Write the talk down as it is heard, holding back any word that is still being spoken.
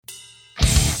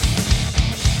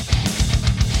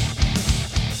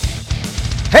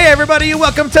Hey everybody,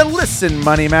 welcome to Listen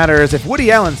Money Matters. If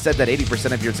Woody Allen said that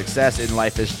 80% of your success in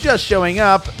life is just showing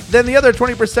up, then the other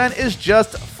 20% is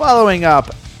just following up.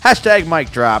 Hashtag mic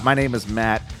drop. My name is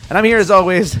Matt, and I'm here as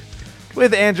always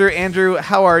with Andrew. Andrew,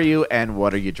 how are you, and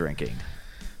what are you drinking?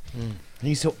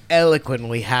 You so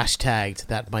eloquently hashtagged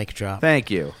that mic drop. Thank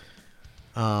you.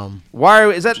 Why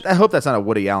is that? I hope that's not a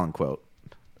Woody Allen quote.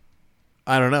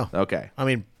 I don't know. Okay. I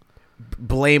mean,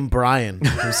 blame Brian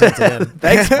who sent it in.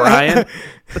 Thanks, Brian.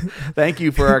 Thank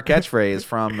you for our catchphrase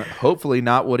from hopefully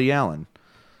not Woody Allen.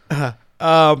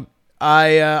 I'm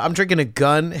drinking a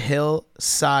Gun Hill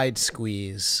Side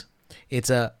Squeeze. It's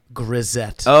a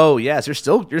grisette. Oh yes, you're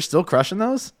still crushing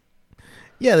those.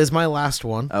 Yeah, this is my last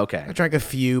one. Okay. I drank a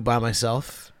few by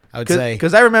myself. I would say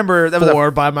because I remember that was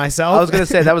four by myself. I was gonna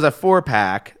say that was a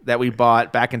 4-pack that we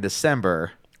bought back in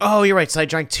December. Oh, you're right. So I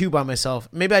drank two by myself.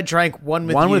 Maybe I drank one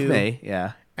with you. One with me,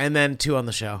 yeah. And then two on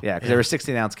the show. Yeah, because they were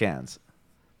 16-ounce cans.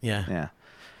 Yeah. Yeah.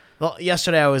 Well,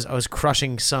 yesterday I was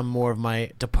crushing some more of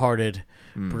my departed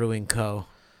Brewing Co.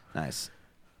 Nice.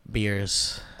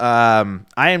 beers. I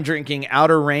am drinking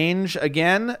Outer Range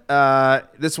again.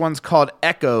 This one's called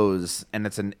Echoes, and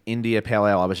it's an India Pale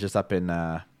Ale. I was just up in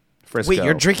Frisco. Wait,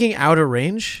 you're drinking Outer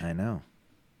Range? I know.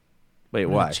 Wait,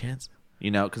 No why? chance.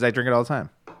 You know, because I drink it all the time.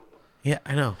 Yeah,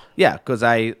 I know. Yeah, because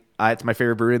it's my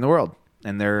favorite brewery in the world,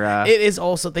 and they're. It is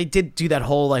also, they did do that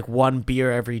whole like one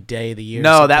beer every day of the year.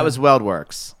 No, that was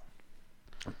WeldWorks.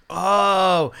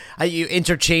 Oh, you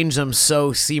interchange them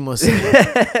so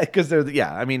seamlessly. Because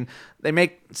they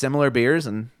make similar beers,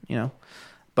 and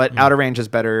but Outer Range has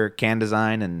better can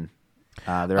design, and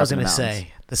they're. I was going to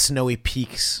say the snowy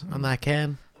peaks on that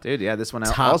can. Dude, yeah, this one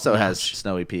Top also has notch.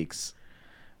 snowy peaks.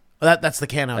 Well, that's the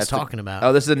can I was talking about.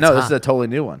 Oh, this is It's this is hot. a totally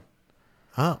new one.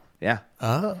 Oh. Yeah.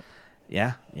 Oh.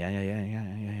 Yeah.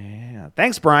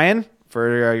 Thanks, Brian,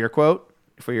 for your quote,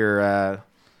 for your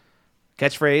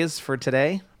catchphrase for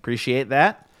today. Appreciate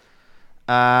that.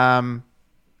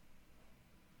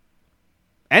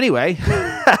 Anyway,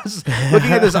 I was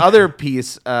looking at this other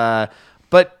piece.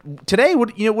 But today,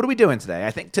 what are we doing today?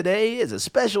 I think today is a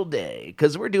special day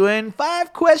because we're doing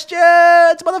 5 questions,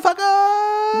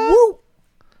 motherfucker. Woo!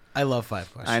 I love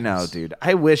 5 questions. I know, dude.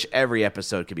 I wish every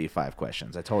episode could be 5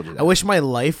 questions. I told you that. I wish my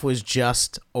life was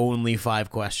just only 5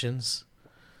 questions.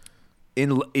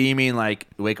 You mean like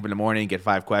you wake up in the morning, get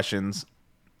 5 questions.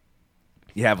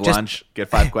 You have lunch, get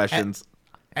 5 questions.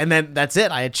 And then that's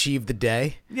it. I achieved the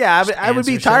day. Yeah, I would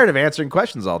be answer tired shit. of answering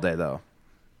questions all day, though.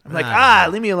 I'm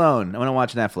like, leave me alone. I want to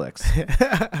watch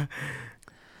Netflix.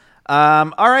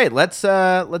 All right,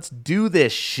 let's do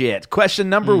this shit. Question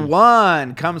number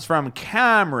 1 comes from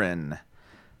Cameron.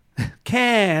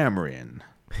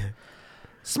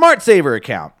 Smart Saver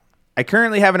account. I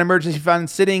currently have an emergency fund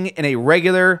sitting in a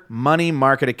regular money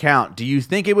market account. Do you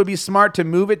think it would be smart to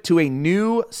move it to a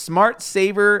new Smart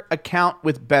Saver account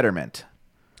with Betterment?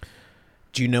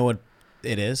 Do you know what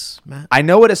it is, Matt? I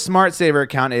know what a Smart Saver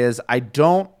account is. I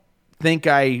don't think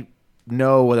I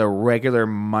know what a regular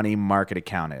money market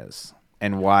account is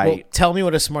and why. Well, tell me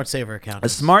what a Smart Saver account A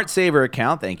is. Smart Saver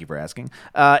account, thank you for asking,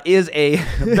 is a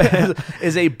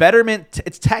Betterment.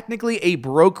 It's technically a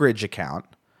brokerage account,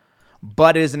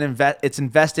 but it's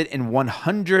invested in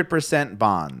 100%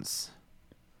 bonds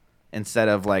instead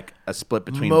of like a split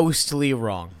between. Mostly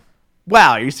wrong.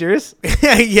 Wow, are you serious?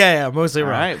 yeah, mostly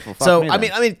wrong. right, well, fuck so me I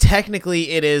then. mean,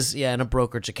 technically it is in a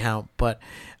brokerage account, but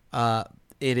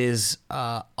it is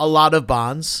a lot of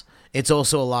bonds. It's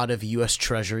also a lot of U.S.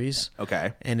 Treasuries.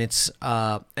 Okay. And it's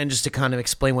and just to kind of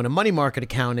explain what a money market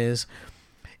account is,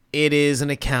 it is an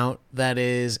account that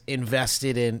is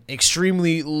invested in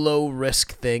extremely low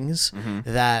risk things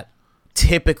that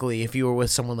typically, if you were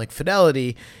with someone like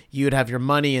Fidelity, you would have your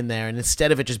money in there, and instead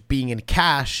of it just being in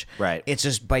cash, Right. it's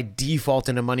just by default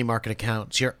in a money market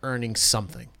account, so you're earning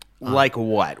something. Like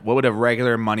what? What would a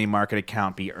regular money market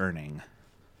account be earning?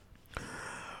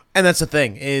 And that's the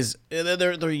thing is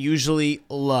they're usually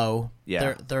low.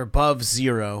 Yeah. They're above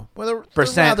 0. Well, they're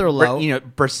Percent, rather low.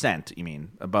 Percent. You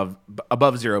mean above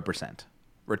 0%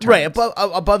 returns? Right,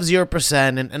 above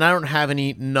 0%, and I don't have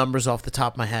any numbers off the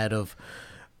top of my head of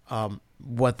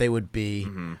what they would be,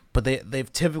 but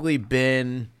they've typically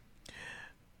been,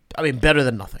 better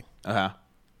than nothing.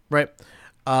 Right.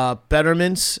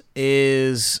 Betterment's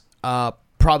is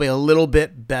probably a little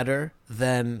bit better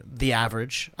than the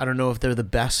average. I don't know if they're the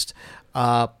best,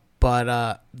 but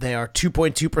they are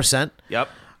 2.2%. Yep.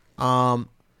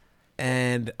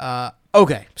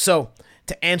 Okay, so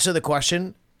to answer the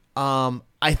question,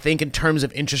 I think in terms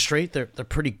of interest rate, they're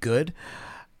pretty good.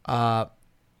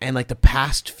 And like the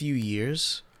past few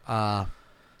years,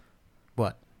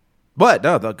 what? What?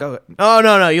 No, go. Oh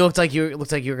no, you looked like you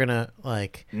were gonna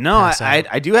like. No, pass out.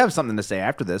 I do have something to say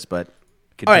after this, but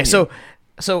All right, continue.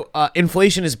 so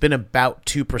inflation has been about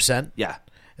 2%. Yeah.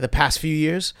 The past few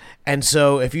years, and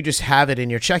so if you just have it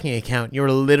in your checking account, you're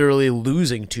literally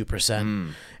losing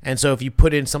 2%. And so if you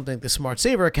put in something like the Smart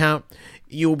Saver account,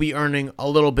 you'll be earning a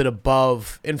little bit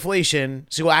above inflation,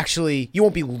 so you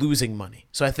won't be losing money.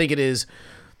 So I think it is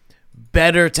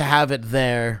better to have it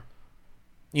there,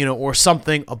 or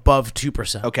something above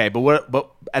 2%. Okay,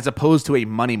 but as opposed to a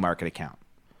money market account.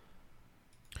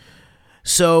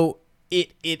 So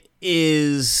it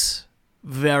is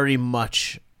very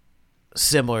much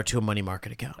similar to a money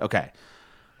market account. Okay.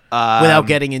 Without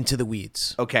getting into the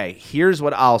weeds. Okay, here's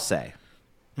what I'll say.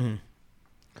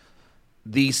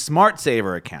 The Smart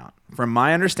Saver account, from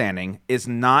my understanding, is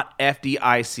not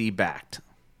FDIC backed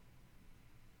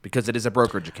because it is a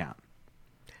brokerage account.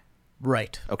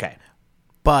 Right. Okay.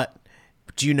 But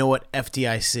do you know what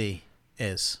FDIC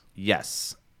is?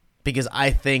 Yes. Because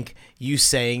I think you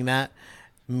saying that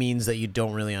means that you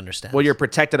don't really understand. Well, you're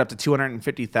protected up to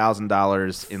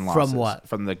 $250,000 in losses. From what?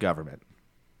 From the government.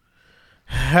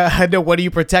 No, what are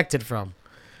you protected from?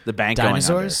 The bank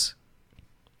Dinosaurs?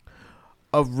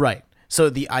 Oh, right. So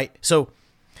the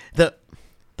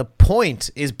point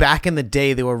is, back in the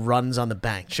day there were runs on the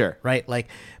bank. Sure. Right? Like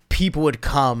people would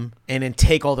come in and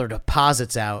take all their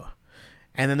deposits out,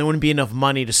 and then there wouldn't be enough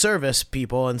money to service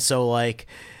people, and so like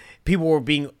people were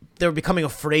becoming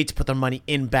afraid to put their money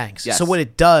in banks. Yes. So what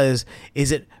it does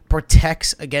is it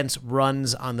protects against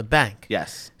runs on the bank.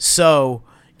 Yes. So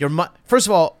first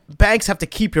of all, banks have to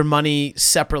keep your money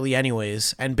separately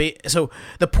anyways, and so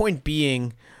the point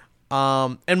being,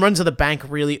 and runs of the bank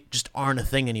really just aren't a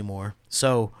thing anymore.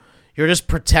 So you're just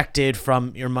protected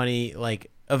from your money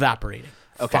like evaporating.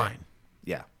 Okay. Fine.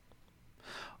 Yeah.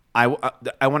 I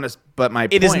want to, but my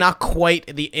It point is not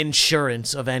quite the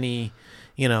insurance of any,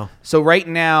 So right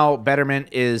now, Betterment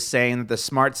is saying that the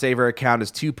Smart Saver account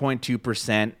is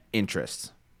 2.2%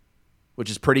 interest, which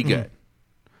is pretty good.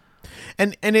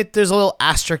 And there's a little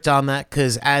asterisk on that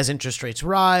because as interest rates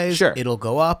rise, Sure. it'll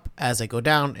go up. As they go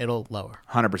down, it'll lower.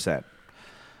 100%.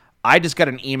 I just got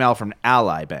an email from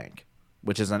Ally Bank,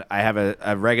 which is I have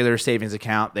a regular savings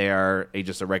account. They are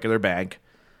just a regular bank.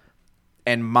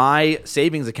 And my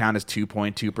savings account is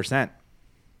 2.2%.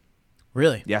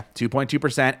 Really? Yeah,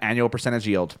 2.2% annual percentage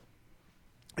yield.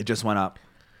 It just went up.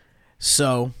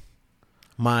 So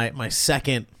my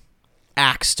second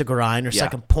axe to grind or Yeah.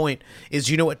 second point is,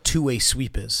 you know what two-way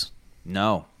sweep is?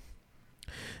 No.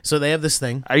 So they have this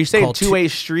thing. Are you saying called two-way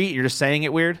street? You're just saying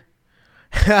it weird?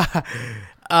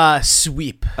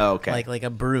 sweep. Oh, okay. Like a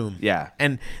broom. Yeah.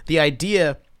 And the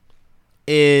idea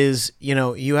is,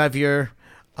 you have your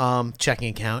checking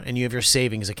account and you have your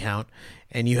savings account,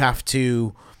 and you have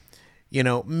to,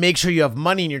 make sure you have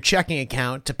money in your checking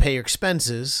account to pay your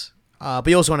expenses, but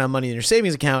you also want to have money in your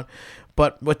savings account.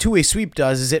 But what two-way sweep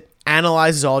does is it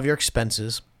analyzes all of your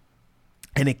expenses,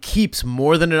 and it keeps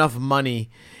more than enough money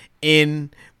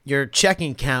in your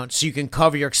checking account so you can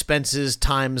cover your expenses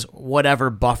times whatever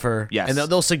buffer. Yes. And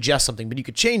they'll suggest something, but you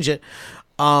could change it.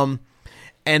 And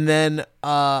then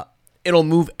it'll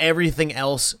move everything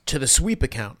else to the sweep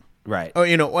account. Right. Or,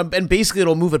 and basically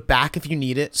it'll move it back if you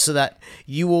need it, so that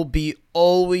you will be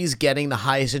always getting the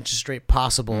highest interest rate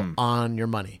possible on your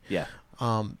money. Yeah.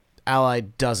 Ally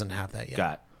doesn't have that yet.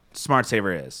 Got it. Smart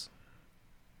Saver is.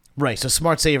 Right. So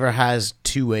Smart Saver has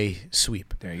two-way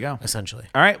sweep. There you go. Essentially.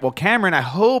 All right. Well, Cameron, I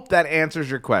hope that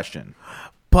answers your question.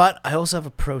 But I also have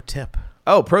a pro tip.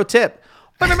 Oh, pro tip.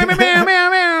 Pro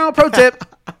tip.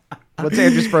 What's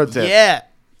Andrew's pro tip? Yeah.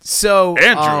 So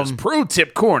Andrew's Pro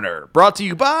Tip Corner, brought to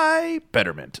you by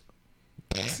Betterment.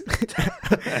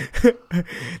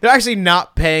 they're actually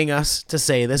not paying us to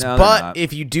say this, No, they're but not.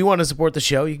 if you do want to support the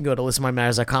show, you can go to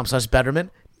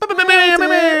listenmymatters.com/betterment. But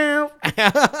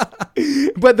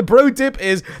the pro tip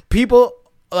is, people,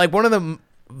 like, one of the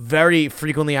very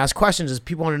frequently asked questions is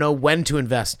people want to know when to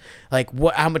invest, like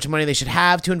how much money they should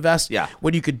have to invest. Yeah.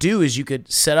 What you could do is you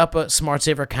could set up a Smart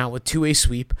Saver account with two-way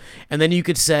sweep, and then you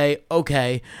could say,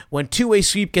 okay, when two-way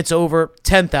sweep gets over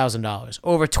 $10,000,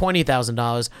 over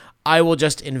 $20,000, I will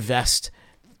just invest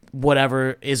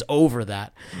whatever is over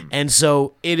that. And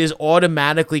so it is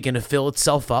automatically going to fill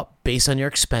itself up based on your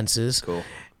expenses. Cool.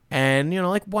 And,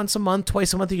 like once a month,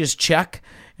 twice a month, you just check,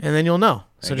 and then you'll know.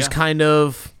 So you just go. kind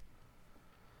of,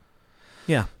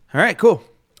 yeah. All right, cool.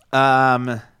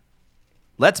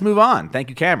 Let's move on. Thank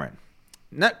you, Cameron.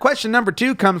 Question number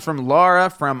 2 comes from Laura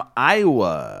from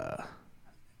Iowa.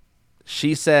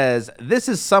 She says, this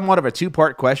is somewhat of a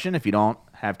 2-part question. If you don't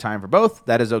have time for both,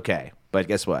 that is okay. But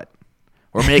guess what?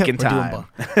 We're making We're doing time.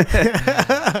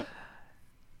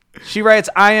 She writes,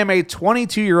 I am a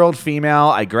 22-year-old female.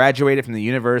 I graduated from the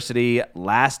university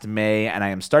last May, and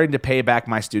I am starting to pay back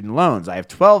my student loans. I have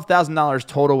 $12,000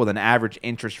 total with an average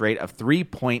interest rate of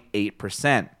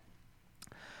 3.8%.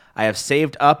 I have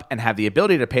saved up and have the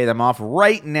ability to pay them off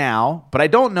right now, but I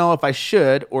don't know if I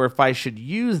should or if I should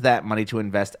use that money to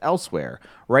invest elsewhere.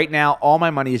 Right now, all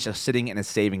my money is just sitting in a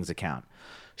savings account.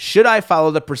 Should I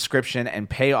follow the prescription and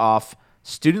pay off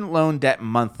student loan debt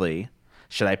monthly?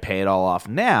 Should I pay it all off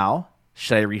now?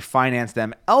 Should I refinance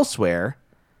them elsewhere?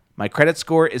 My credit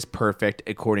score is perfect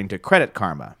according to Credit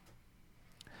Karma.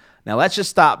 Now, let's just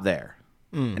stop there.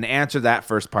 And answer that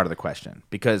first part of the question,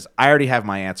 because I already have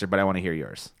my answer, but I want to hear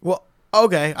yours. Well,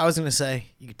 okay. I was going to say,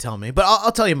 you could tell me, but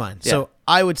I'll tell you mine. Yeah. So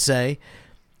I would say,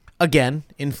 again,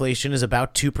 inflation is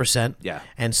about 2%. Yeah.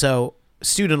 And so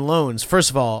student loans, first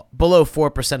of all, below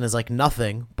 4% is like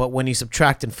nothing. But when you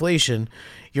subtract inflation,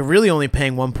 you're really only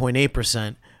paying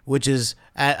 1.8%, which is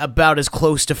about as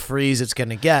close to free as it's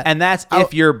going to get. And that's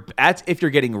if you're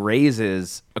getting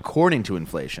raises according to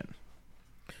inflation.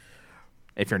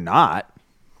 If you're not,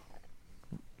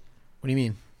 what do you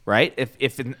mean? right?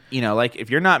 If like if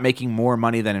you're not making more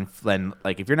money than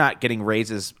like if you're not getting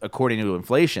raises according to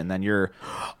inflation, then you're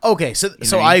okay.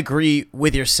 So I agree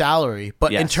with your salary,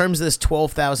 but in Yes. terms of this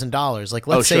 $12,000, like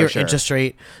let's say your interest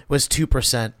rate was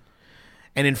 2%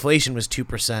 and inflation was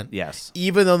 2%. Yes.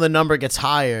 Even though the number gets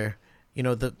higher,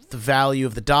 the value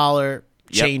of the dollar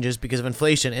changes because of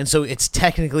inflation, and so it's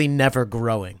technically never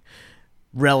growing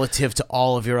relative to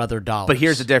all of your other dollars. But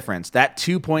here's the difference. That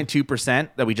 2.2%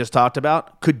 that we just talked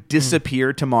about could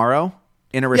disappear tomorrow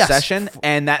in a recession,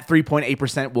 and that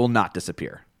 3.8% will not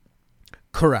disappear.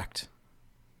 Correct.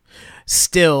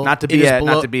 Still, Not to be a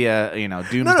doomsday.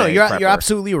 No, you're prepper.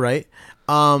 absolutely right.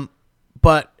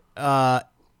 But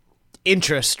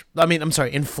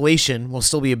inflation will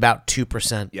still be about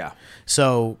 2%. Yeah.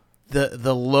 So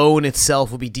the loan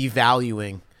itself will be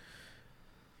devaluing.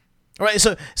 All right,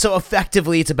 so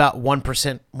effectively it's about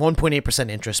 1%, 1.8%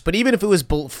 interest. But even if it was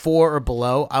 4 or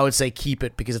below, I would say keep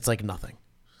it because it's like nothing.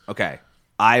 Okay.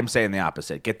 I'm saying the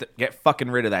opposite. Get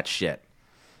fucking rid of that shit.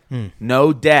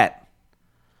 No debt.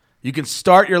 You can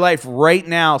start your life right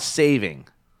now saving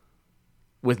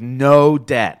with no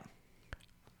debt.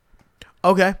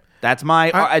 Okay. That's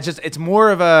my it's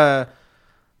more of a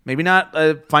maybe not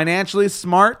a financially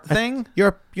smart thing.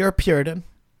 You're a Puritan.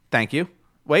 Thank you.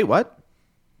 Wait, what?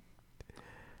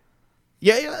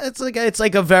 Yeah, it's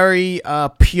like a very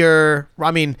pure.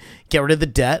 I mean, get rid of the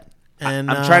debt.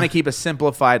 And I'm trying to keep a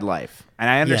simplified life, and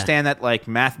I understand that like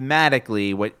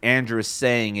mathematically, what Andrew is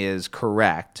saying is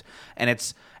correct, and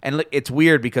it's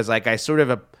weird because like I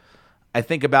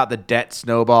think about the debt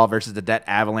snowball versus the debt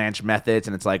avalanche methods,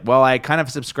 and it's like, well, I kind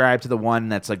of subscribe to the one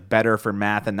that's like better for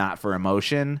math and not for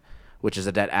emotion, which is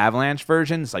a debt avalanche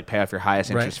version. It's like pay off your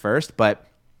highest interest first, but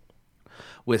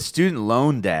with student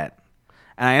loan debt.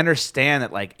 And I understand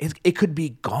that like it could be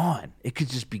gone. It could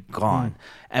just be gone.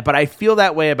 But I feel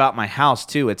that way about my house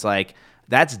too. It's like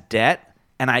that's debt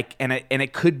and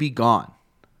it could be gone.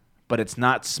 But it's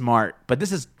not smart. But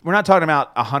we're not talking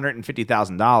about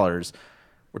 $150,000.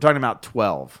 We're talking about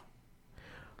 12.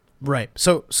 Right.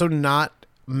 So not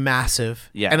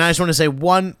massive. Yes. And I just want to say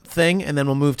one thing and then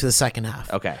we'll move to the second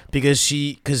half. Okay. Because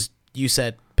you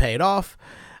said pay it off.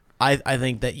 I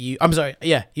think that you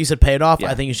said pay it off. Yeah.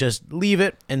 I think you should just leave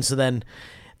it. And so then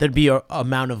there'd be a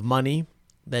amount of money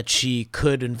that she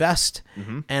could invest.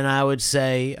 Mm-hmm. And I would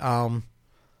say,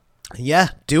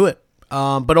 do it.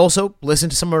 But also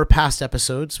listen to some of our past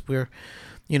episodes where,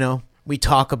 we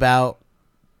talk about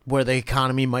where the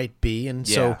economy might be. And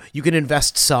so you can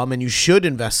invest some and you should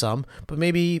invest some, but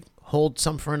maybe hold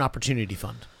some for an opportunity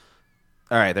fund.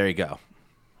 All right, there you go.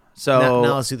 So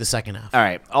now let's do the second half. All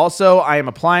right. Also, I am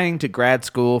applying to grad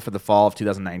school for the fall of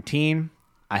 2019.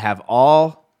 I have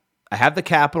the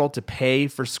capital to pay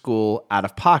for school out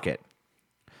of pocket.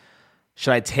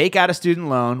 Should I take out a student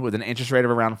loan with an interest rate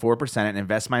of around 4% and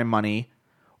invest my money,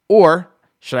 or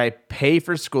should I pay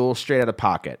for school straight out of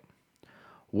pocket?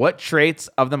 What traits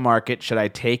of the market should I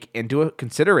take into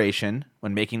consideration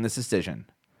when making this decision?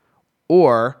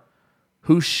 Or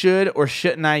who should or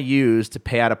shouldn't I use to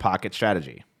pay out of pocket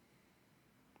strategy?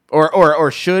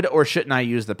 Or should or shouldn't I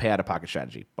use the pay out of pocket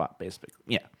strategy? Basically,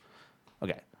 yeah.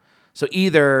 Okay. So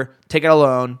either take out a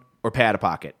loan or pay out of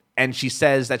pocket. And she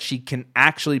says that she can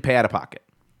actually pay out of pocket.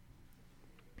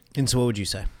 And so what would you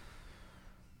say?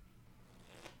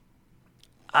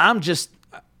 I'm just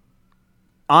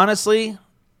kind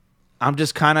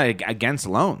of against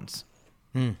loans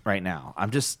right now.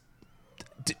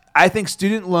 I think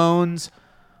student loans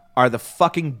are the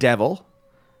fucking devil.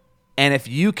 And if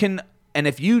you can And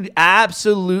if you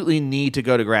absolutely need to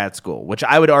go to grad school, which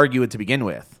I would argue it to begin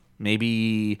with,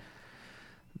 maybe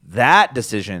that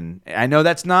decision. I know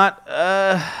that's not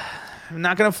going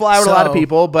to fly with a lot of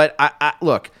people, but I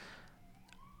look,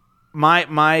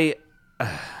 I'm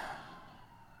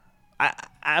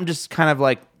just kind of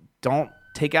like, don't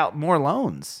take out more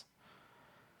loans.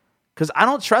 Because I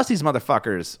don't trust these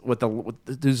motherfuckers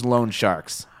with these loan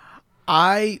sharks.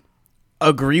 I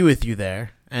agree with you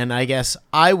there. And I guess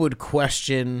I would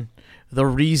question the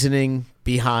reasoning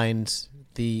behind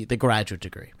the graduate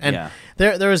degree. And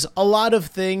there's a lot of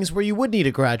things where you would need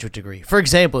a graduate degree. For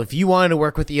example, if you wanted to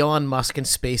work with Elon Musk and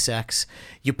SpaceX,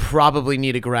 you probably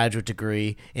need a graduate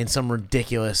degree in some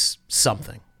ridiculous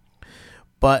something.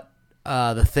 But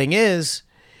the thing is,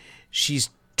 she's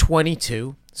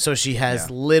 22, so she has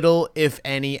little, if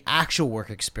any, actual work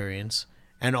experience.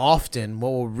 And often what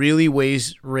will really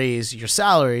raise your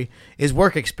salary is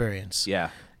work experience. Yeah.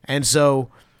 And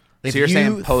so if you're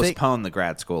saying postpone the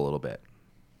grad school a little bit.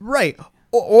 Right.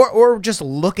 Or just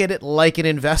look at it like an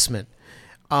investment.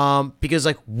 Because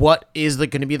like, what is going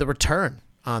to be the return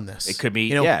on this? It could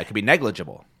be, it could be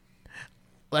negligible.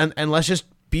 And let's just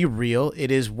be real.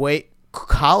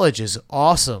 College is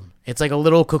awesome. It's like a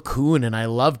little cocoon, and I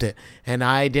loved it. And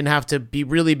I didn't have to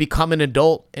really become an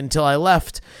adult until I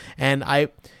left. And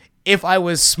if I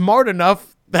was smart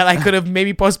enough that I could have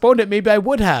maybe postponed it, maybe I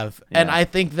would have. Yeah. And I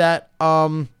think that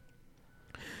the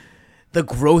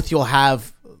growth you'll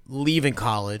have leaving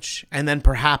college, and then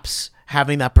perhaps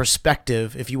having that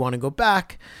perspective if you want to go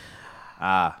back.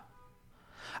 I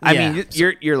mean,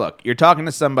 you're talking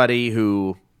to somebody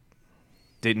who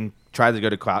didn't try to go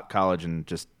to college and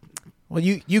just. Well,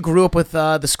 you grew up with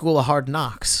the School of Hard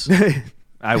Knocks.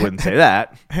 I wouldn't say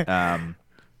that.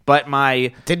 But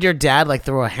did your dad like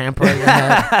throw a hamper at your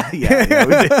head? Yeah,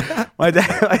 we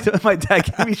did. My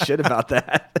dad gave me shit about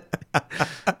that.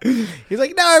 He's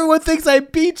like, "No, everyone thinks I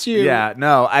beat you." Yeah,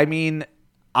 no, I mean,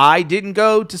 I didn't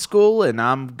go to school and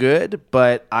I'm good,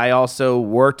 but I also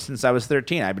worked since I was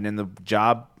 13. I've been in the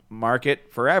job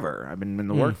market forever. I've been in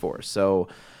the workforce, so.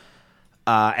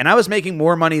 And I was making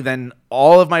more money than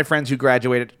all of my friends who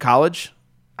graduated college.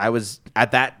 I was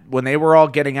at that when they were all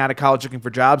getting out of college looking for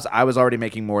jobs. I was already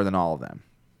making more than all of them.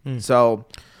 So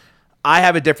I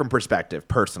have a different perspective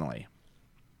personally.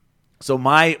 So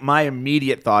my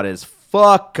immediate thought is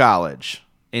fuck college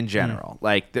in general.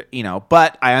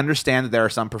 But I understand that there are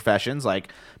some professions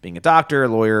like being a doctor, a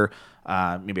lawyer,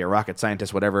 maybe a rocket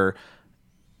scientist, whatever,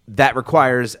 that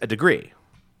requires a degree.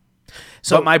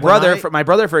 So my brother,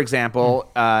 for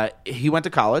example, he went to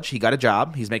college. He got a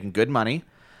job. He's making good money.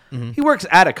 Mm-hmm. He works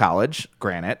at a college,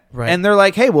 granted, and they're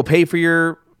like, "Hey, we'll pay for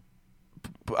your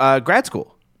grad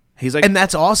school." He's like, and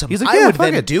that's awesome. He's like, I would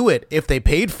then do it if they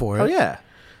paid for it. Oh yeah,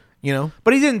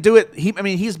 But he didn't do it.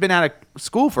 He's been out of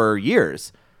school for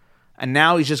years, and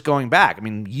now he's just going back. I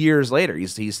mean, years later,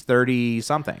 he's 30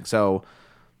 something. So,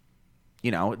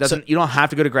 you don't have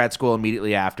to go to grad school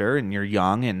immediately after, and you're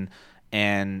young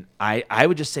And I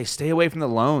would just say stay away from the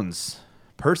loans,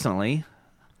 personally.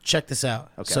 Check this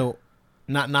out. Okay. So,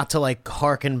 not to like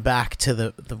harken back to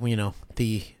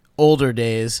the older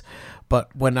days,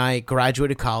 but when I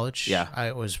graduated college,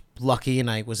 I was lucky and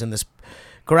I was in this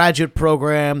graduate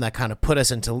program that kind of put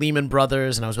us into Lehman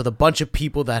Brothers, and I was with a bunch of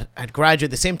people that had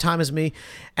graduated the same time as me,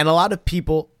 and a lot of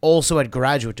people also had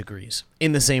graduate degrees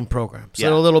in the same program. So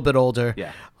they're a little bit older.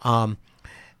 Yeah.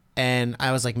 And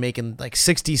I was like making like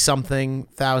 60-something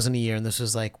thousand a year, and this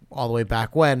was like all the way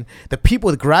back when the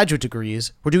people with graduate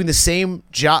degrees were doing the same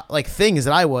job, like things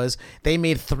that I was. They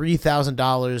made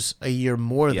 $3,000 a year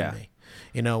more than me.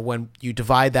 When you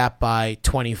divide that by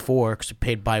 24, because you're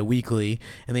paid bi-weekly,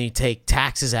 and then you take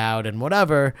taxes out and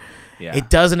whatever, it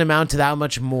doesn't amount to that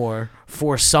much more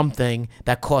for something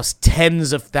that costs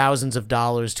tens of thousands of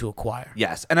dollars to acquire.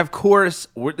 Yes, and of course,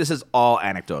 this is all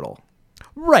anecdotal.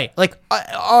 Right. Like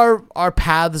our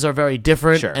paths are very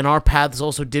different, and our paths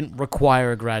also didn't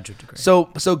require a graduate degree.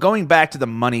 So going back to the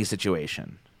money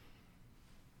situation,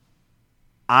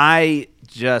 I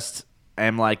just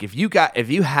am like, if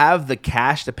you have the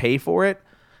cash to pay for it,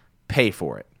 pay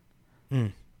for it.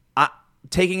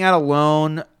 Taking out a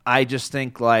loan, I just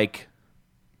think like,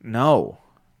 no,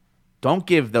 don't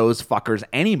give those fuckers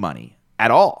any money at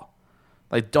all.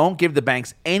 Like, don't give the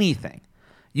banks anything.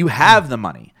 You have the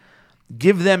money.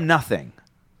 Give them nothing.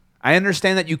 I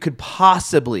understand that you could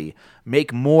possibly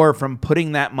make more from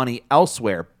putting that money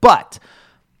elsewhere, but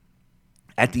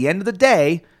at the end of the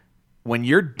day, when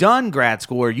you're done grad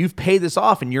school or you've paid this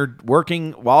off and you're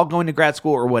working while going to grad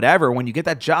school or whatever, when you get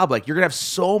that job, like, you're going to have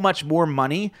so much more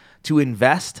money to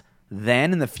invest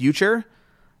then in the future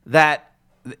that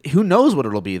who knows what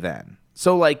it'll be then.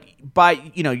 So like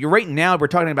you're right now we're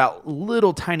talking about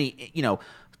little tiny,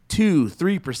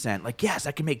 2-3%. Like, yes,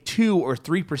 I can make 2 or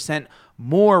 3%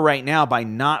 more right now by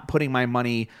not putting my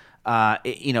money,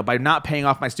 by not paying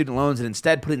off my student loans and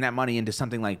instead putting that money into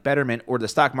something like Betterment or the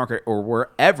stock market or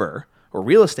wherever, or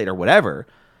real estate or whatever.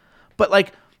 But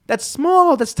like, that's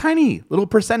small, that's tiny little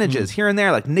percentages here and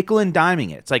there, like nickel and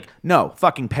diming it. It's like, no,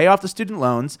 fucking pay off the student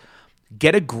loans,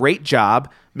 get a great job,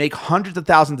 make hundreds of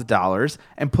thousands of dollars,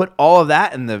 and put all of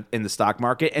that in the stock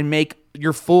market and make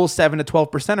your full 7 to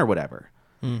 12% or whatever.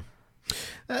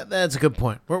 That's a good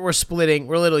point. We're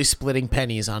literally splitting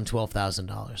pennies on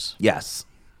 $12,000. Yes.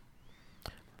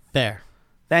 Fair.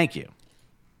 Thank you.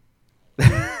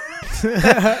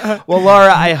 Well,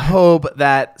 Laura, I hope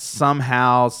that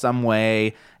somehow, some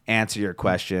way, answer your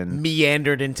question.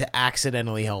 Meandered into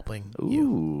accidentally helping you.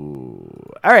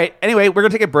 Ooh. All right. Anyway, we're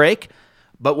going to take a break.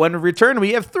 But when we return,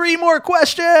 we have 3 more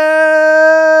questions.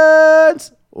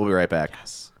 We'll be right back.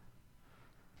 Yes.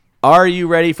 Are you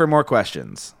ready for more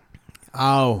questions?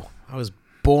 Oh, I was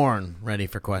born ready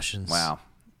for questions. Wow.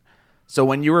 So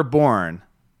when you were born,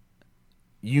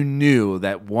 you knew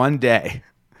that one day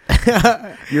you're going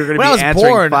to be answering When I was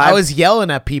born, I was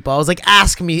yelling at people. I was like,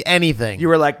 ask me anything. You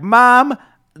were like, Mom,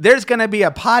 there's going to be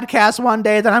a podcast one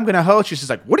day that I'm going to host. She's just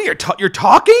like, what are you you're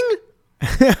talking?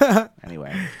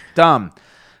 Anyway, dumb.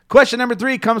 Question number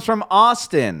 3 comes from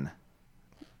Austin.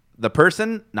 The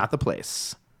person, not the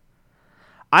place.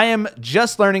 I am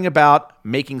just learning about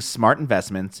making smart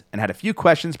investments and had a few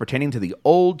questions pertaining to the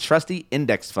old trusty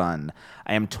index fund.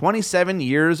 I am 27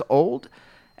 years old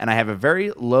and I have a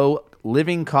very low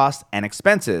living cost and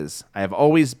expenses. I have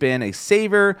always been a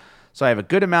saver, so I have a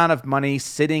good amount of money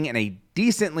sitting in a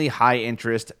decently high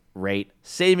interest rate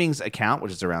savings account,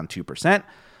 which is around 2%,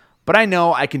 but I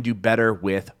know I can do better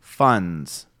with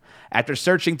funds. After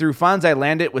searching through funds, I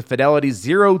landed with Fidelity's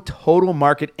Zero Total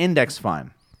Market Index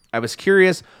Fund. I was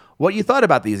curious what you thought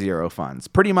about these zero funds.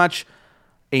 Pretty much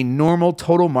a normal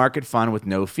total market fund with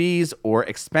no fees or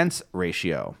expense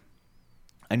ratio.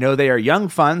 I know they are young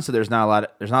funds, so there's not a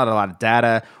lot of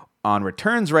data on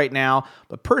returns right now,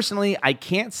 but personally, I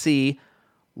can't see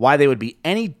why they would be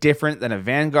any different than a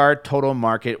Vanguard total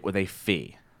market with a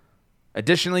fee.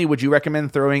 Additionally, would you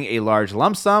recommend throwing a large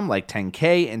lump sum like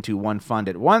 $10K into one fund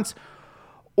at once,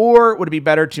 or would it be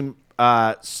better to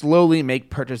slowly make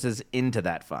purchases into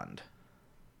that fund?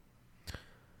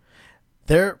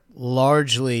 They're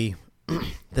largely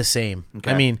the same.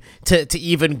 Okay. I mean, to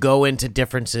even go into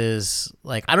differences,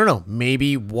 like, I don't know,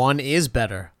 maybe one is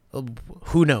better.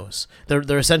 Who knows?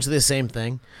 They're essentially the same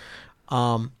thing.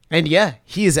 And yeah,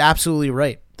 he is absolutely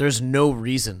right. There's no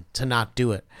reason to not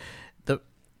do it.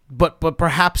 But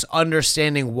perhaps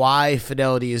understanding why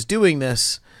Fidelity is doing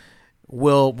this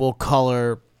will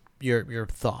color your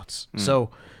thoughts.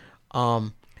 So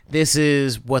this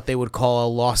is what they would call a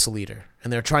loss leader,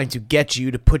 and they're trying to get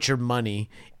you to put your money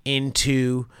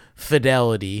into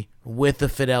Fidelity with the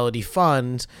Fidelity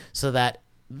fund so that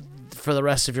for the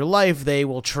rest of your life they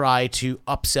will try to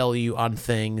upsell you on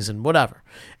things and whatever.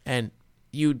 And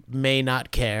you may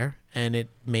not care, and it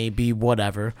may be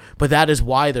whatever, but that is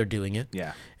why they're doing it.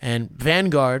 Yeah. And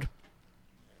Vanguard,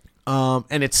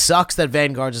 and it sucks that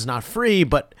Vanguard is not free,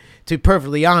 but to be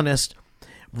perfectly honest,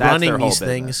 That's running their whole these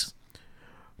things, business.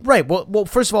 right? Well,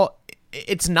 first of all,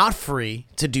 it's not free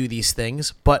to do these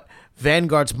things, but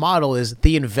Vanguard's model is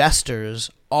the investors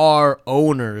are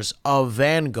owners of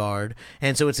Vanguard,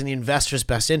 and so it's in the investor's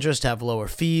best interest to have lower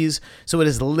fees. So it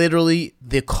is literally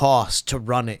the cost to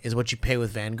run it is what you pay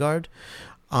with Vanguard,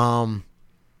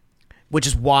 which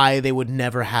is why they would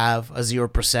never have a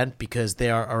 0% because they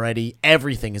are already,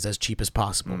 everything is as cheap as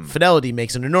possible. Fidelity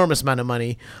makes an enormous amount of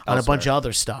money on a bunch of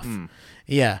other stuff.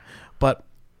 Yeah, but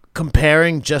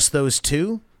comparing just those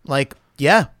two, like,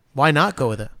 yeah, why not go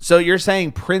with it? So you're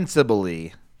saying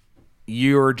principally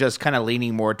you're just kind of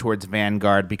leaning more towards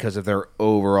Vanguard because of their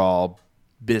overall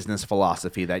business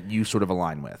philosophy that you sort of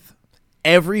align with.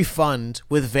 Every fund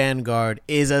with Vanguard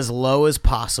is as low as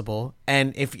possible.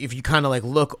 And if you kind of like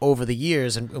look over the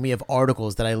years, and we have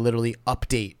articles that I literally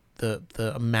update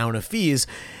the amount of fees,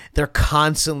 they're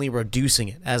constantly reducing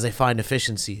it as they find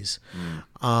efficiencies.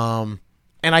 And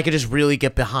I could just really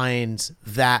get behind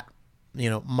that,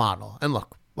 model. And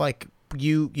look, like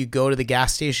you go to the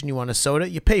gas station, you want a soda,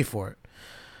 you pay for it.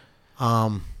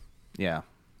 Yeah.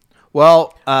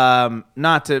 Well,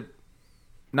 not to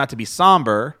be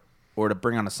somber or to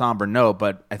bring on a somber note,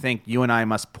 but I think you and I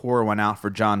must pour one out for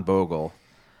John Bogle.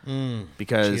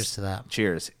 Because cheers to that.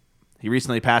 Cheers. He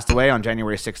recently passed away on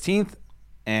January 16th,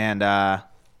 and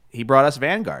he brought us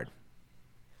Vanguard.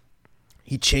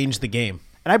 He changed the game.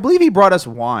 And I believe he brought us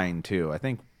wine, too. I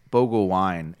think Bogle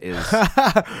wine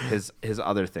is his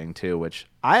other thing too, which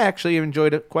I actually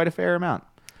enjoyed quite a fair amount.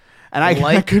 And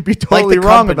I could be totally the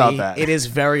wrong company, about that. It is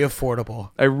very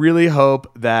affordable. I really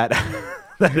hope that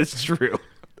that is true,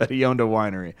 that he owned a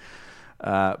winery.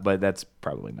 But that's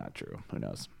probably not true. Who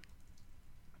knows?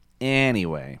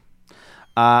 Anyway.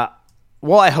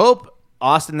 Well, I hope,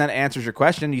 Austin, that answers your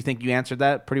question. Do you think you answered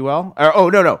that pretty well?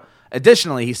 No.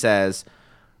 Additionally, he says,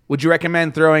 would you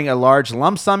recommend throwing a large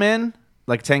lump sum in,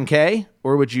 like $10K,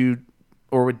 or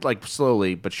would like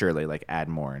slowly but surely like add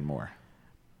more and more?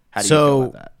 How do you feel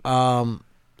about that?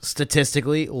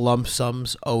 Statistically, lump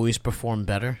sums always perform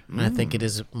better, and I think it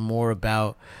is more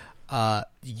about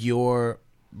your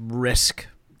risk,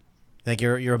 like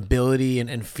your ability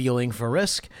and feeling for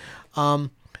risk.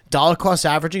 Dollar cost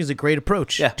averaging is a great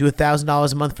approach. Yeah. Do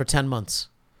 $1,000 a month for 10 months.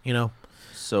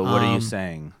 So what are you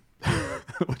saying?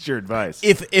 What's your advice?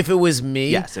 If it was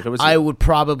me, Yes, if it was I you. would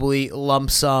probably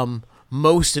lump sum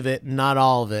most of it, not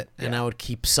all of it, and I would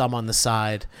keep some on the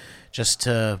side just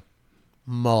to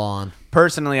mull on.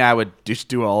 Personally, I would just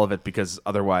do all of it because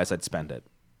otherwise I'd spend it.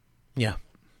 Yeah.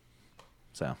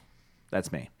 So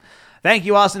that's me. Thank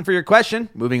you, Austin, for your question.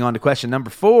 Moving on to question number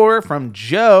 4 from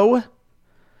Joe.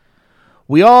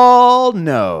 We all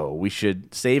know we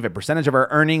should save a percentage of our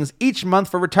earnings each month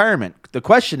for retirement. The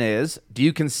question is, do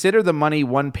you consider the money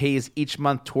one pays each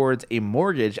month towards a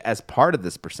mortgage as part of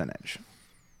this percentage?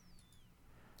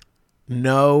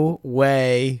 No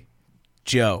way,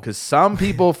 Joe. Because some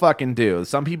people fucking do.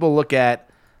 Some people look at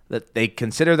that, they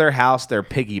consider their house their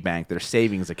piggy bank, their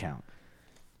savings account.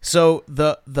 So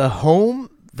the home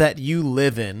that you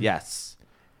live in, Yes.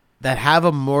 that have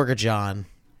a mortgage on,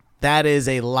 that is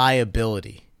a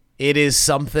liability. It is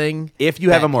something. If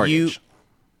you have that a mortgage.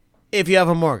 If you have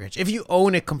a mortgage. If you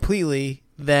own it completely,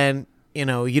 then you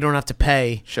don't have to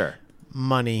pay Sure.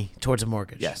 money towards a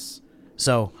mortgage. Yes.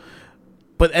 So,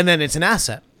 and then it's an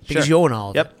asset because Sure. you own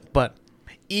all of Yep. it. But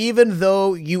even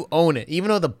though you own it, even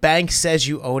though the bank says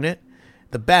you own it,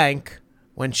 the bank,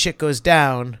 when shit goes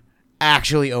down,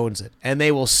 actually owns it, and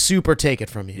they will super take it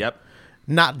from you. Yep.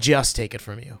 Not just take it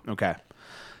from you. Okay.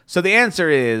 So the answer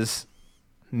is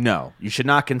no. You should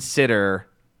not consider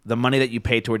the money that you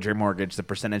pay towards your mortgage the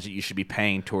percentage that you should be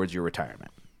paying towards your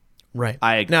retirement. Right.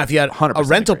 I agree. Now, if you had 100% a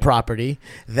rental agree. property,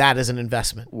 that is an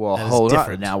investment. Well, That is hold on.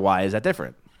 different. Now, why is that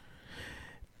different?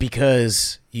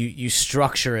 Because you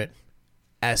structure it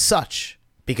as such,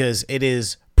 because it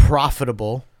is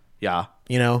profitable, Yeah.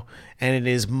 and it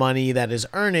is money that is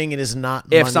earning. It is not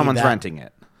If money someone's that- renting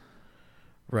it.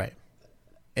 Right.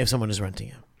 If someone is renting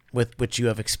it, with which you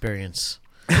have experience.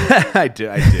 I do.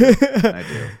 I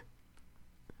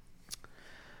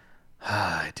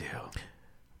do.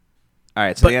 All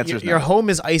right, so the answer is your no. home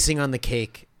is icing on the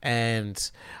cake,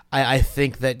 and I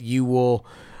think that you will.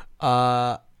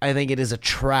 I think it is a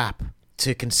trap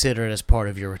to consider it as part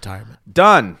of your retirement.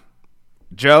 Done.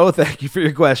 Joe, thank you for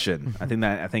your question. I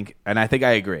think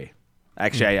I agree.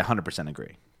 Actually, I 100%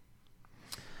 agree.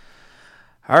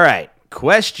 All right.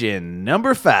 Question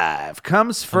number 5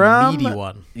 comes from... A meaty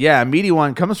one. Yeah, a meaty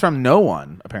one comes from no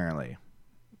one, apparently.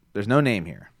 There's no name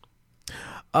here.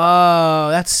 Oh,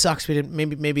 that sucks.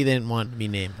 Maybe they didn't want to be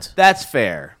named. That's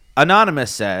fair.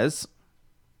 Anonymous says...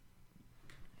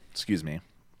 Excuse me.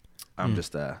 I'm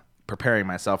just preparing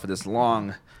myself for this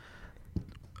long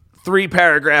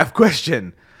 3-paragraph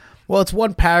question. Well, it's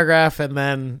one paragraph, and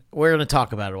then we're going to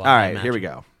talk about it. All right, here we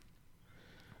go.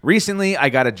 Recently, I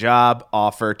got a job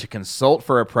offer to consult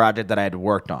for a project that I had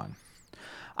worked on.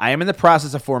 I am in the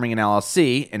process of forming an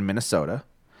LLC in Minnesota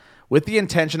with the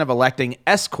intention of electing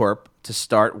S Corp to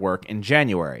start work in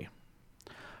January.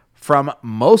 From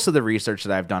most of the research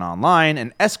that I've done online,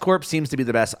 an S Corp seems to be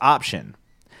the best option.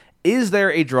 Is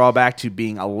there a drawback to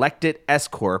being elected S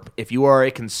Corp if you are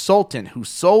a consultant whose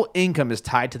sole income is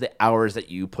tied to the hours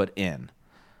that you put in?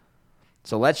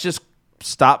 So let's just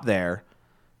stop there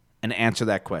and answer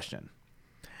that question.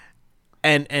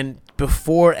 And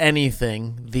before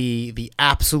anything, the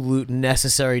absolute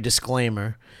necessary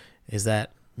disclaimer is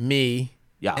that me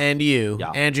and you,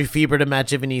 Andrew Fiebert and Matt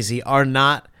Giovanizzi, are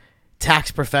not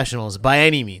tax professionals by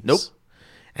any means. Nope.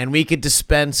 And we could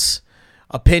dispense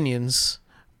opinions,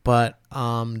 but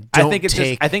don't I think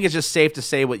it's just safe to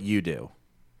say what you do.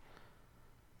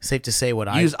 Safe to say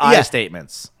what Use I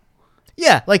statements.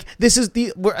 Yeah, like this is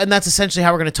and that's essentially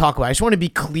how we're going to talk about it. I just want to be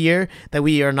clear that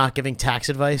we are not giving tax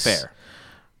advice. Fair.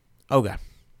 Okay.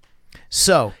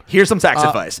 So here's some tax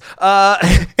advice.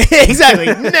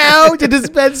 Exactly. Now to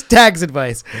dispense tax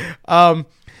advice.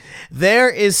 There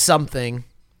is something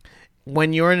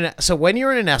when you're in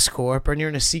an S corp or you're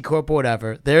in a C corp or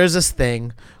whatever. There is this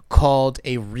thing called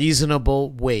a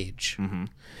reasonable wage.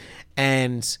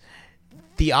 And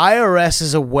the IRS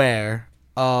is aware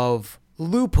of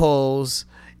loopholes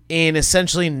in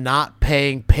essentially not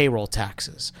paying payroll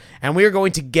taxes. And we are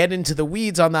going to get into the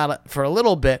weeds on that for a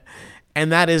little bit.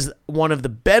 And that is one of the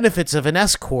benefits of an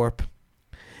S Corp.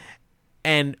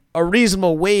 And a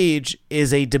reasonable wage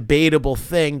is a debatable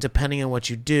thing depending on what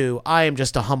you do. I am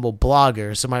just a humble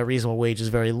blogger, so my reasonable wage is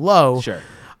very low. Sure.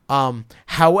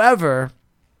 However,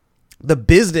 the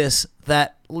business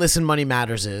that Listen Money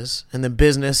Matters is, and the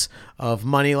business of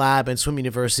Money Lab and Swim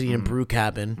University and Brew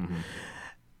Cabin,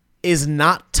 is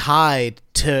not tied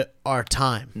to our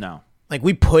time. No. Like,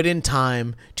 we put in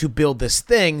time to build this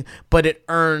thing, but it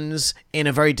earns in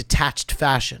a very detached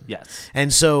fashion. Yes.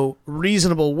 And so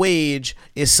reasonable wage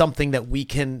is something that we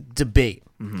can debate.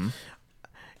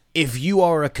 If you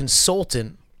are a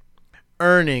consultant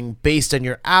earning based on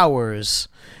your hours,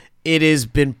 it has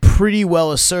been pretty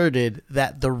well asserted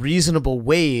that the reasonable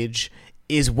wage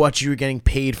is what you're getting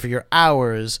paid for your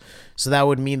hours. So that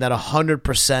would mean that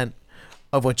 100%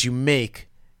 of what you make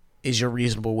is your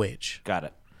reasonable wage. Got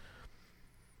it.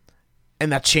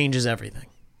 And that changes everything.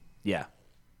 Yeah.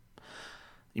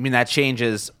 You mean that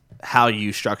changes how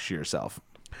you structure yourself?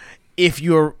 If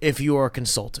you're a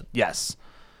consultant. Yes.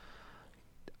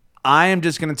 I am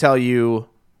just going to tell you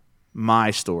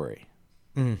my story.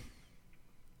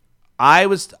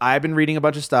 I've been reading a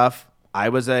bunch of stuff.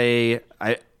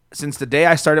 Since the day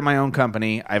I started my own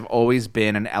company, I've always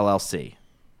been an LLC.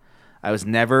 I was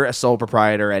never a sole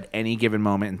proprietor at any given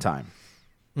moment in time.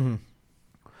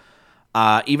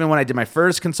 Even when I did my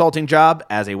first consulting job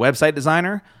as a website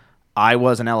designer, I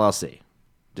was an LLC.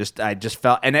 I just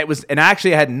felt, and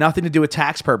actually it had nothing to do with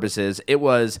tax purposes. It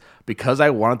was because I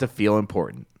wanted to feel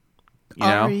important. You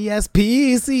know?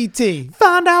 RESPECT.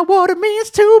 Find out what it means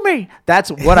to me. That's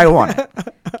what I wanted.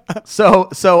 So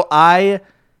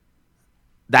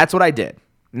that's what I did.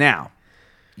 Now,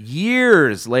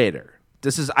 years later,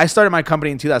 I started my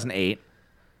company in 2008.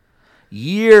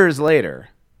 Years later,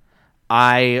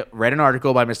 I read an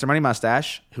article by Mr. Money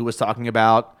Mustache who was talking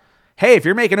about, hey, if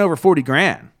you're making over 40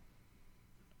 grand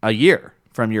a year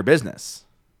from your business,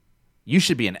 you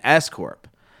should be an S Corp.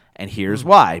 And here's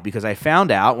why. Because I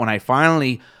found out when I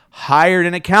finally hired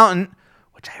an accountant,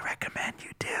 which I recommend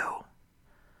you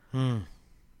do,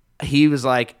 he was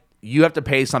you have to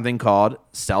pay something called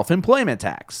self-employment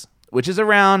tax, which is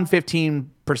around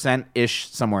 15%-ish,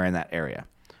 somewhere in that area.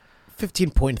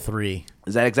 15.3.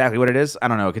 Is that exactly what it is? I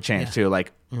don't know. It could change too.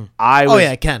 It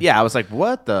can. Yeah, I was like,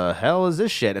 what the hell is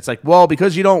this shit? It's like, well,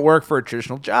 because you don't work for a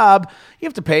traditional job, you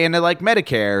have to pay into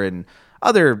Medicare and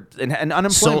other and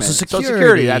unemployment, Social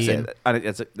Security. That's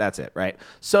it. That's it. Right.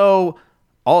 So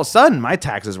all of a sudden, my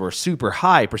taxes were super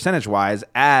high percentage wise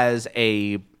as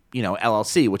a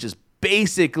LLC, which is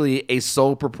basically a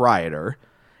sole proprietor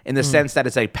in the sense that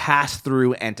it's a pass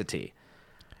through entity.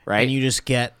 Right. And you just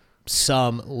get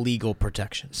some legal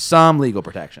protections.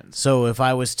 So if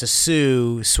I was to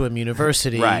sue Swim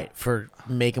University right. for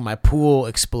making my pool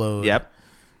explode, yep,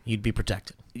 you'd be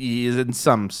protected. In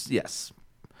some, yes.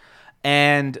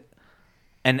 And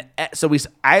so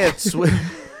I had switched.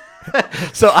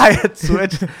 So I had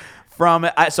switched from.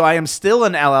 So I am still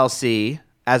an LLC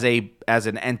as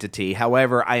an entity.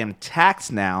 However, I am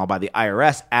taxed now by the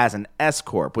IRS as an S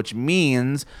Corp, which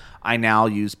means I now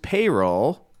use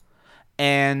payroll,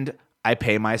 and I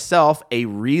pay myself a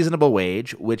reasonable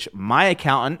wage, which my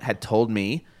accountant had told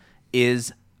me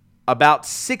is about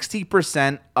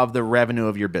 60% of the revenue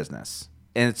of your business.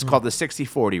 And it's called the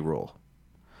 60-40 rule.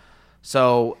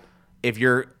 So if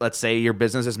let's say your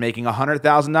business is making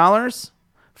 $100,000,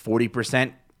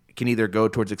 40% can either go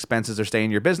towards expenses or stay in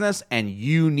your business, and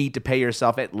you need to pay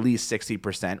yourself at least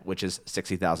 60%, which is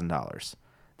 $60,000.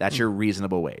 That's your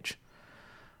reasonable wage.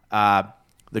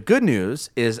 The good news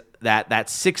is that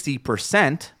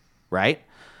 60%, right,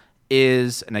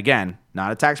 is, and again,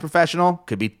 not a tax professional,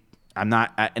 could be, I'm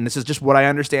not, and this is just what I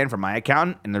understand from my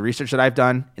accountant and the research that I've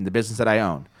done in the business that I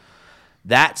own.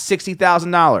 That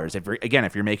 $60,000,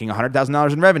 if you're making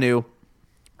 $100,000 in revenue,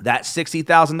 that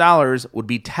 $60,000 would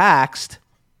be taxed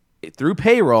through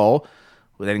payroll.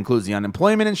 That includes the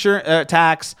unemployment insurance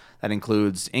tax, that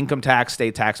includes income tax,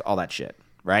 state tax, all that shit,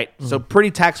 right? So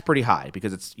pretty high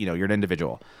because it's, you're an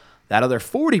individual. That other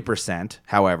 40%,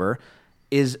 however,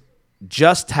 is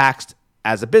just taxed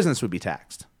as a business would be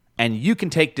taxed. And you can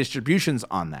take distributions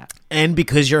on that. And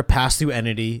because you're a pass-through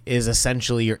entity is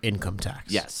essentially your income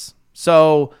tax. Yes.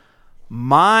 So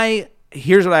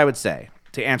here's what I would say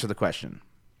to answer the question.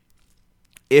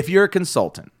 If you're a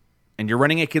consultant and you're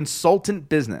running a consulting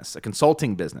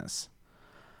business,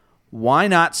 why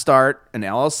not start an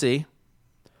LLC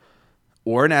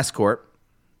or an S corp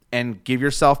and give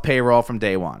yourself payroll from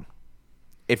day one.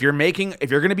 If you're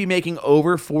going to be making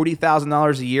over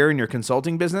 $40,000 a year in your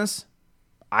consulting business,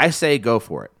 I say go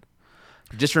for it.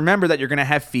 Just remember that you're going to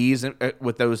have fees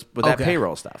with that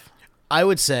payroll stuff. I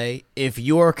would say if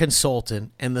you're a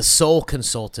consultant and the sole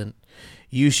consultant,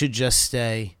 you should just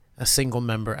stay a single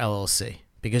member LLC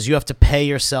because you have to pay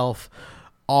yourself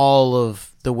all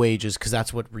of the wages because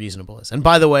that's what reasonable is. And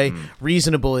by the way,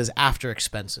 reasonable is after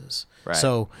expenses. Right.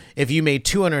 So if you made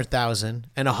 $200,000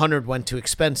 and 100 went to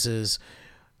expenses,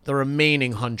 the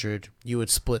remaining 100 you would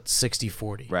split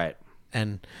 60-40. Right.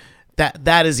 And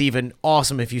that is even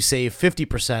awesome if you save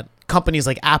 50%. Companies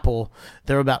like Apple,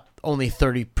 they're about only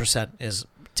 30% is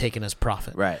taken as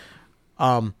profit. Right.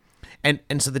 And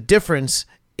so the difference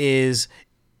is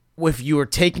if you are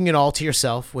taking it all to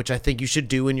yourself, which I think you should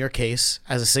do in your case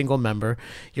as a single member,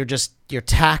 you're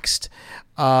taxed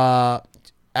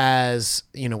as,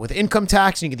 with income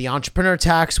tax, and you get the entrepreneur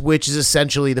tax, which is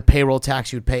essentially the payroll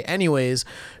tax you would pay anyways.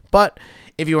 But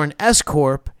if you're an S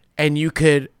corp and you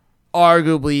could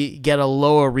arguably get a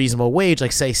lower reasonable wage,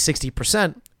 like say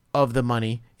 60% of the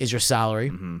money is your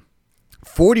salary,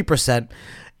 40%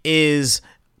 is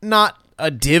not a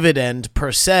dividend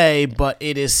per se, but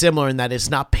it is similar in that it's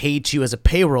not paid to you as a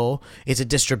payroll, it's a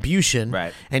distribution,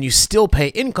 right? And you still pay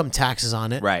income taxes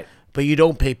on it, right? But you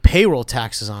don't pay payroll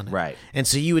taxes on it, right? And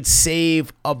so you would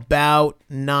save about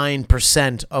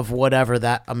 9% of whatever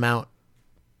that amount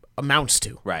amounts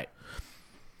to, right?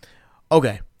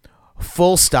 Okay,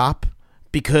 full stop,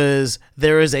 because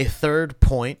there is a third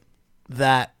point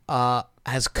that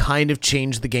has kind of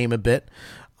changed the game a bit,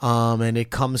 and it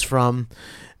comes from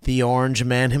the Orange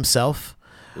Man himself.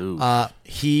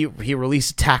 He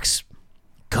released a tax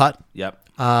cut. Yep.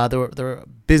 There were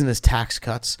business tax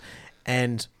cuts,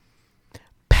 and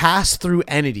pass-through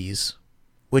entities,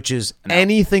 which is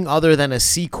anything other than a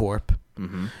C corp,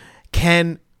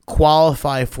 can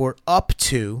qualify for up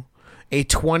to a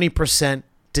 20%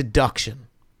 deduction,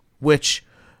 which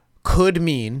could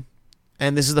mean,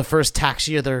 and this is the first tax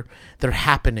year they're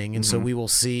happening, and so we will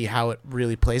see how it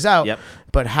really plays out. Yep.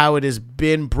 But how it has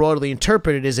been broadly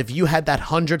interpreted is if you had that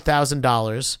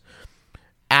 $100,000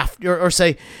 after, or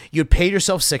say you paid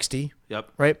yourself 60,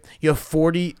 yep, right? You have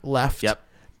 40 left. Yep.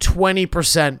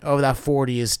 20% of that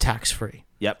 40 is tax free.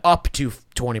 Yep. Up to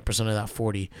 20% of that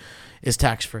 40 is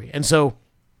tax free, and so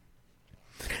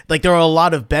like there are a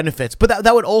lot of benefits, but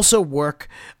that would also work.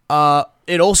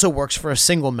 It also works for a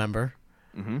single member.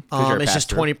 It's just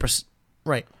 20%,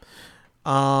 right?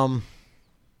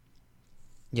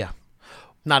 Yeah,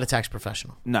 not a tax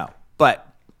professional. No,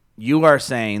 but you are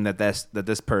saying that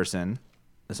this person,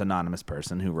 this anonymous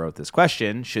person who wrote this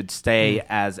question, should stay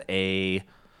as a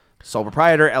sole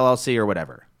proprietor, LLC, or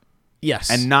whatever.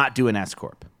 Yes, and not do an S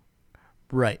corp.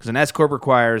 Right, because an S corp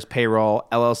requires payroll.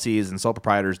 LLCs and sole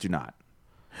proprietors do not.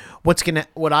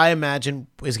 What I imagine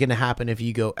is gonna happen if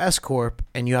you go S corp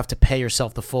and you have to pay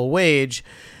yourself the full wage,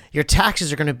 your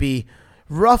taxes are gonna be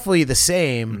roughly the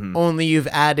same. Only you've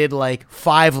added like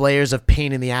 5 layers of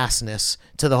pain in the assness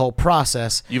to the whole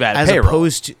process. You've added as payroll.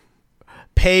 Opposed to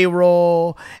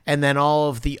payroll, and then all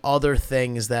of the other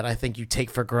things that I think you take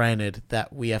for granted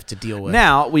that we have to deal with.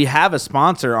 Now, we have a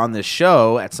sponsor on this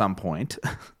show at some point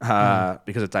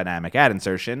because of dynamic ad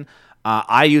insertion.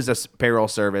 I use a payroll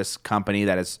service company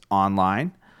that is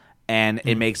online, and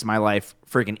it makes my life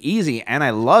freaking easy, and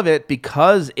I love it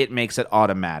because it makes it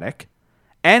automatic,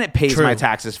 and it pays my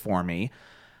taxes for me.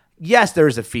 Yes,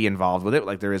 there's a fee involved with it,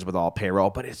 like there is with all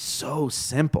payroll, but it's so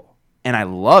simple, and I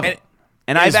love it.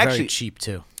 And I've actually very cheap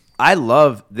too. I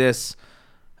love this.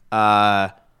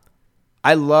 I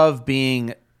love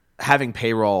having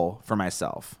payroll for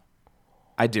myself.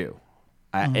 I do.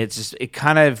 It's just it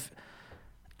compartmentalizes.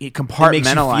 It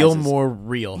makes you feel more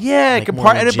real. Yeah, like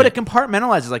but it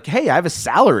compartmentalizes. Like, hey, I have a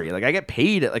salary. Like, I get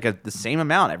paid at like the same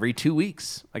amount every 2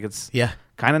 weeks. Like, it's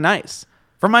kind of nice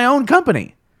for my own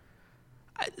company.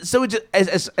 So it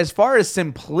just, as far as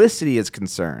simplicity is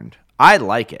concerned, I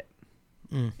like it.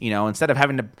 Instead of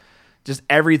having to just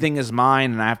everything is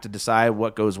mine and I have to decide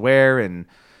what goes where, and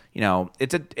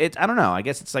it's I don't know. I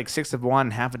guess it's like 6 of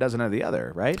one, half a dozen of the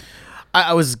other, right?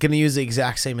 I was going to use the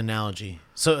exact same analogy.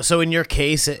 So in your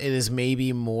case, it is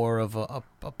maybe more of a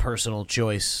personal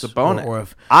choice. It's a bonus. Or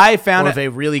if a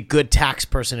really good tax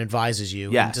person advises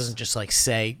you and doesn't just like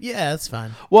say, yeah, that's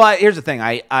fine. Well, here's the thing.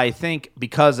 I think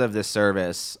because of this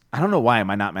service, I don't know why am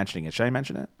I not mentioning it. Should I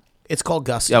mention it? It's called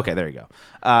Gusto. Okay, there you go.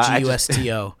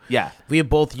 Gusto. Yeah. We have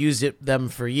both used them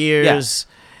for years.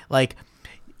 Yeah. Like,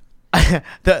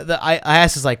 I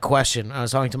asked this like question. I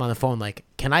was talking to him on the phone, like,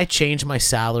 can I change my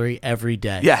salary every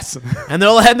day? Yes. And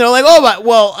they're like, oh my,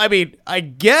 well, I mean, I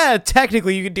guess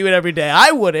technically you could do it every day.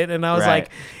 I wouldn't, and I was Right.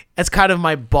 like, that's kind of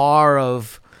my bar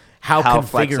of how configurable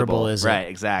flexible is it. Right,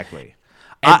 exactly.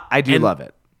 And- I do and love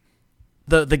it.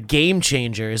 The game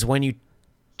changer is when you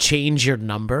change your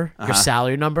number, your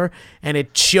salary number, and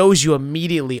it shows you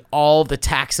immediately all the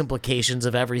tax implications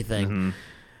of everything,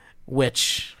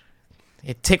 which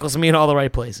it tickles me in all the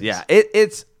right places. Yeah,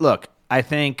 it's look. I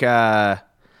think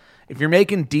if you're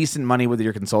making decent money with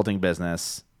your consulting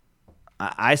business,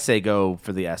 I say go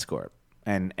for the S corp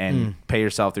and pay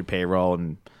yourself through payroll,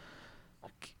 and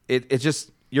it's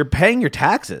just you're paying your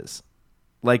taxes.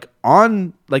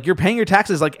 You're paying your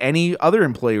taxes like any other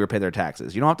employee would pay their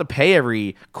taxes. You don't have to pay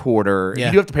every quarter. Yeah.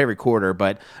 You do have to pay every quarter,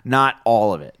 but not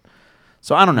all of it.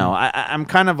 So I don't know. I'm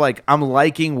kind of like I'm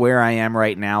liking where I am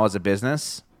right now as a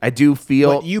business. I do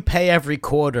feel What you pay every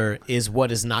quarter is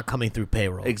what is not coming through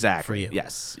payroll. exactly for you.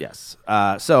 Yes.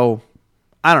 So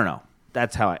I don't know.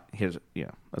 That's how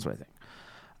that's what I think.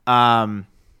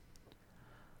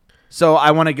 So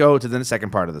I want to go to the second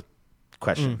part of the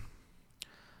question.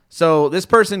 So this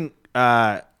person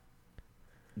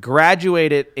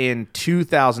graduated in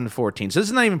 2014. So this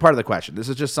is not even part of the question. This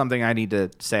is just something I need to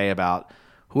say about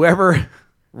whoever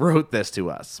wrote this to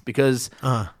us, because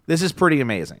this is pretty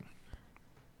amazing.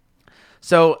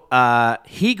 So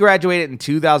he graduated in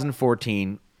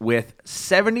 2014 with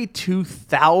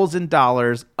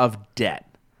 $72,000 of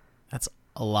debt, That's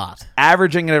a lot.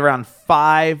 averaging at around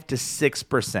 5 to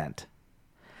 6%.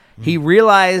 He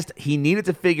realized he needed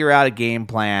to figure out a game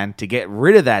plan to get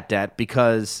rid of that debt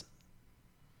because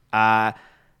he had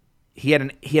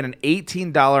an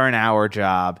 $18 an hour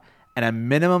job and a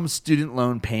minimum student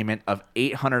loan payment of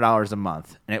 $800 a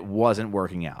month, and it wasn't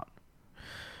working out.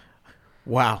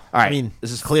 Wow. All right, I mean,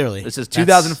 this is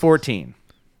 2014.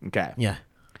 Okay. Yeah.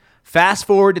 Fast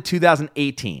forward to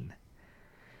 2018.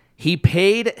 He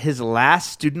paid his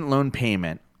last student loan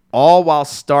payment, all while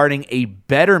starting a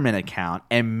Betterment account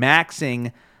and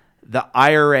maxing the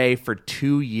IRA for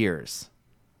 2 years.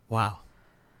 Wow.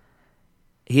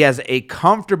 He has a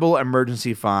comfortable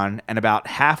emergency fund and about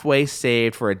halfway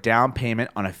saved for a down payment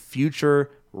on a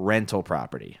future rental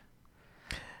property.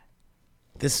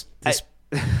 This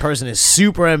person is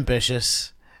super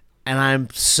ambitious, and I'm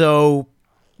so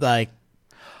like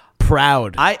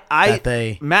proud that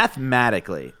they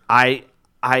mathematically, I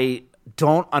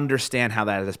don't understand how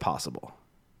that is possible.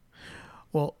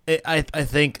 Well, I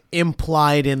think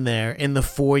implied in there in the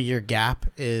 4-year gap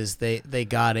is they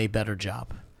got a better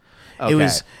job. Okay.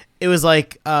 It was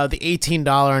like the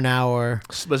 $18 an hour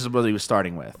This is what he was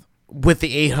starting with. with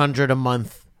the $800 a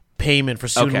month payment for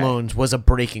student Okay. loans was a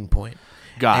breaking point.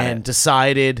 Got and it.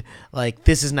 decided like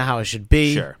this is not how it should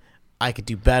be. Sure. I could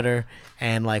do better,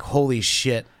 and like holy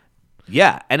shit,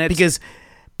 Yeah, and it's because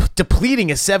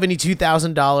depleting a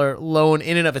 $72,000 loan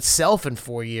in and of itself in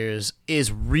 4 years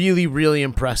is really, really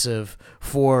impressive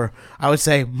for, I would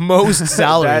say, most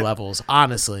salary That- levels,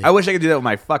 honestly. I wish I could do that with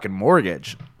my fucking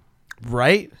mortgage.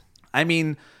 Right? I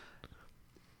mean,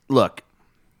 look,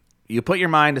 you put your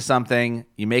mind to something,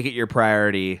 you make it your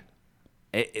priority.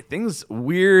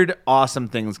 Weird, awesome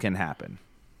things can happen.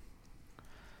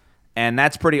 And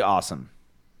that's pretty awesome.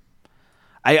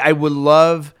 I would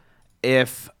love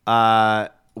if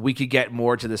we could get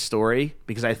more to this story,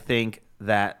 because I think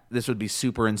that this would be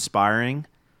super inspiring,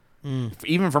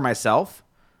 even for myself,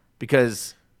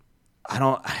 because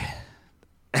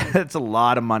it's a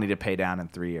lot of money to pay down in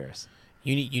 3 years.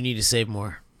 You need to save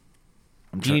more.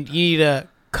 I'm You trying. need a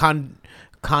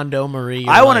condo Marie.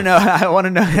 I want to know. I want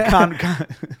to know.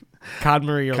 Con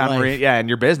Marie your life. Marie, yeah, and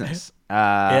your business.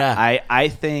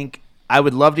 I think I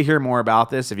would love to hear more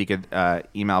about this. If you could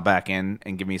email back in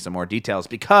and give me some more details.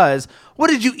 Because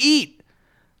what did you eat?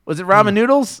 Was it ramen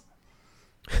noodles?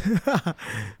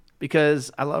 Because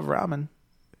I love ramen.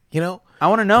 You know, I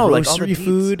want to know. Like all the grocery deets.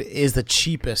 food is the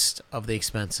cheapest of the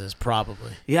expenses,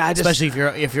 probably. Yeah, especially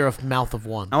if you're a mouth of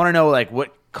one. I want to know like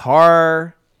what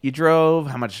car you drove,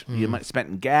 how much you might spent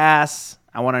in gas.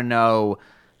 I want to know,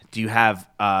 do you have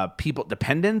people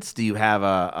dependents? Do you have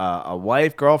a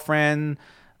wife, girlfriend,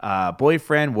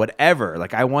 boyfriend, whatever?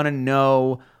 Like I want to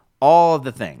know all of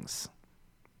the things,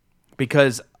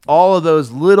 because all of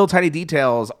those little tiny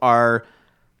details are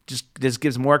just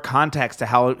gives more context to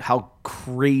how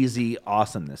crazy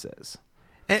awesome this is.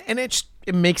 And it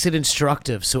makes it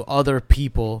instructive, so other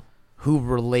people who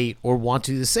relate or want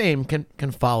to do the same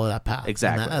can follow that path.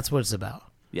 Exactly. And that's what it's about.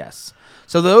 Yes.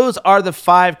 So those are the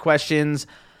 5 questions.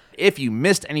 If you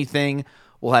missed anything,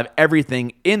 We'll have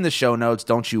everything in the show notes.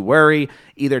 Don't you worry.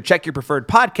 Either check your preferred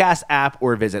podcast app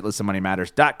or visit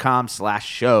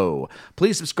listenmoneymatters.com/show.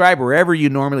 Please subscribe wherever you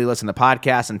normally listen to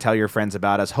podcasts and tell your friends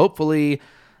about us. Hopefully,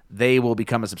 they will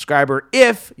become a subscriber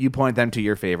if you point them to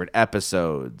your favorite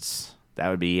episodes. That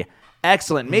would be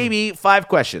excellent. Maybe 5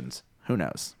 questions. Who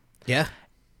knows? Yeah.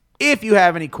 If you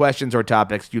have any questions or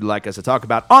topics you'd like us to talk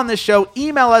about on this show,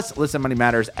 email us,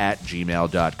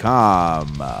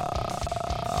 listenmoneymatters@gmail.com.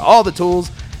 All the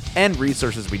tools and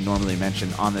resources we normally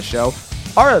mention on the show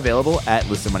are available at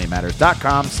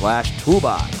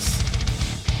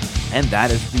listenmoneymatters.com/toolbox. And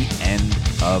that is the end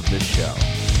of the show.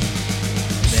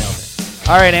 Nailed it.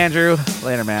 All right, Andrew.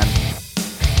 Later, man.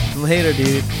 Later,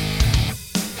 dude.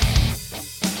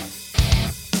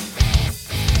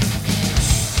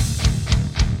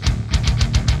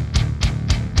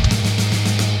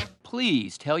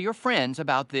 Please tell your friends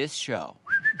about this show.